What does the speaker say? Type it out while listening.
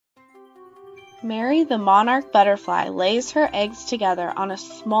Mary the monarch butterfly lays her eggs together on a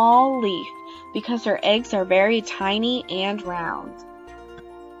small leaf because her eggs are very tiny and round.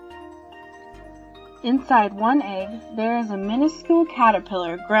 Inside one egg, there is a minuscule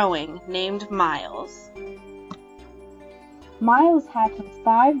caterpillar growing named Miles. Miles hatches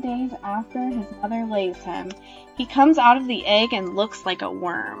 5 days after his mother lays him. He comes out of the egg and looks like a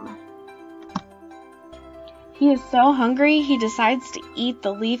worm. He is so hungry he decides to eat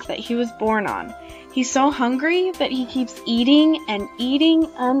the leaf that he was born on. He's so hungry that he keeps eating and eating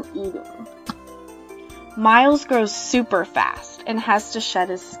and eating. Miles grows super fast and has to shed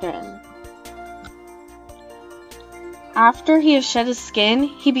his skin. After he has shed his skin,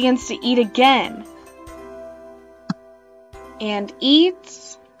 he begins to eat again. And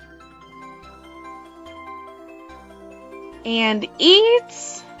eats. And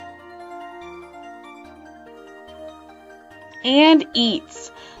eats. And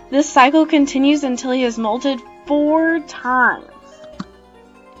eats. This cycle continues until he has molted 4 times.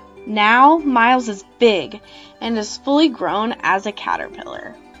 Now, Miles is big and is fully grown as a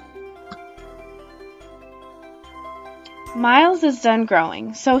caterpillar. Miles is done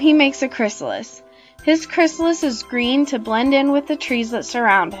growing, so he makes a chrysalis. His chrysalis is green to blend in with the trees that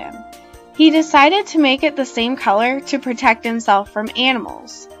surround him. He decided to make it the same color to protect himself from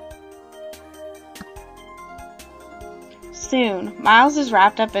animals. Soon, Miles is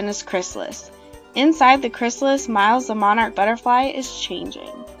wrapped up in his chrysalis. Inside the chrysalis, Miles the monarch butterfly is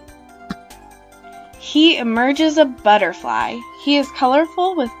changing. He emerges a butterfly. He is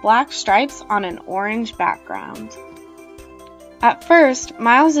colorful with black stripes on an orange background. At first,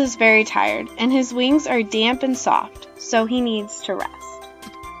 Miles is very tired and his wings are damp and soft, so he needs to rest.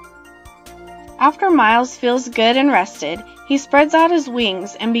 After Miles feels good and rested, he spreads out his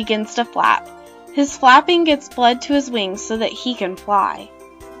wings and begins to flap. His flapping gets blood to his wings so that he can fly.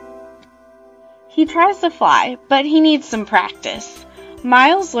 He tries to fly, but he needs some practice.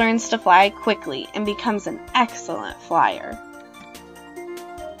 Miles learns to fly quickly and becomes an excellent flyer.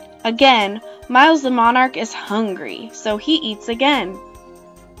 Again, Miles the monarch is hungry, so he eats again.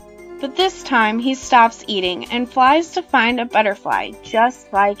 But this time he stops eating and flies to find a butterfly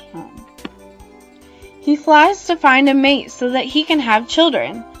just like him. He flies to find a mate so that he can have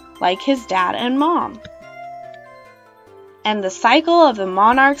children, like his dad and mom. And the cycle of the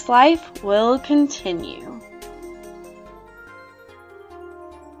monarch's life will continue.